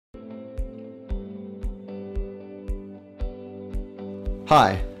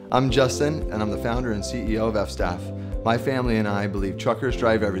Hi, I'm Justin, and I'm the founder and CEO of FStaff. My family and I believe truckers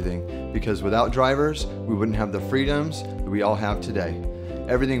drive everything because without drivers, we wouldn't have the freedoms that we all have today.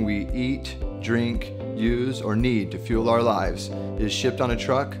 Everything we eat, drink, use, or need to fuel our lives is shipped on a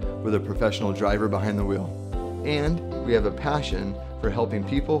truck with a professional driver behind the wheel. And we have a passion for helping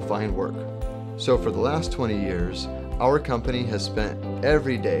people find work. So for the last 20 years, our company has spent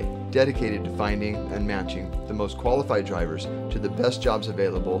every day dedicated to finding and matching the most qualified drivers to the best jobs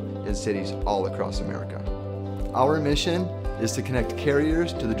available in cities all across America. Our mission is to connect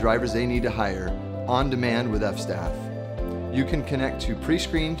carriers to the drivers they need to hire on demand with FStaff. You can connect to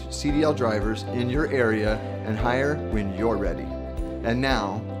pre-screened CDL drivers in your area and hire when you're ready. And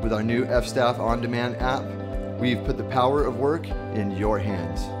now, with our new FStaff On Demand app, we've put the power of work in your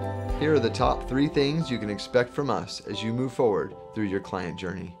hands. Here are the top 3 things you can expect from us as you move forward through your client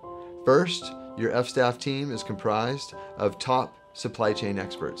journey. First, your FStaff team is comprised of top supply chain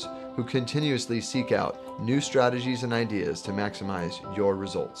experts who continuously seek out new strategies and ideas to maximize your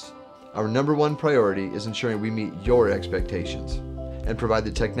results. Our number 1 priority is ensuring we meet your expectations and provide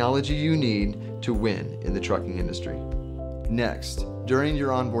the technology you need to win in the trucking industry. Next, during your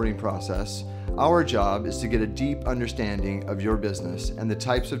onboarding process, our job is to get a deep understanding of your business and the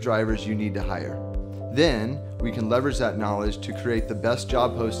types of drivers you need to hire. Then, we can leverage that knowledge to create the best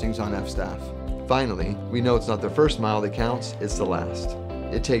job postings on FStaff. Finally, we know it's not the first mile that counts, it's the last.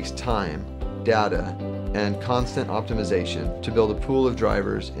 It takes time, data, and constant optimization to build a pool of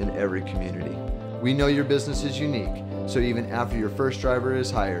drivers in every community. We know your business is unique, so even after your first driver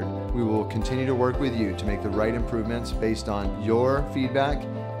is hired, we will continue to work with you to make the right improvements based on your feedback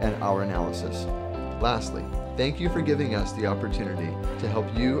and our analysis. Lastly, thank you for giving us the opportunity to help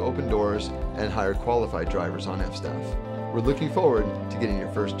you open doors and hire qualified drivers on FStaff. We're looking forward to getting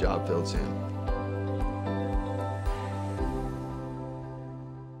your first job filled soon.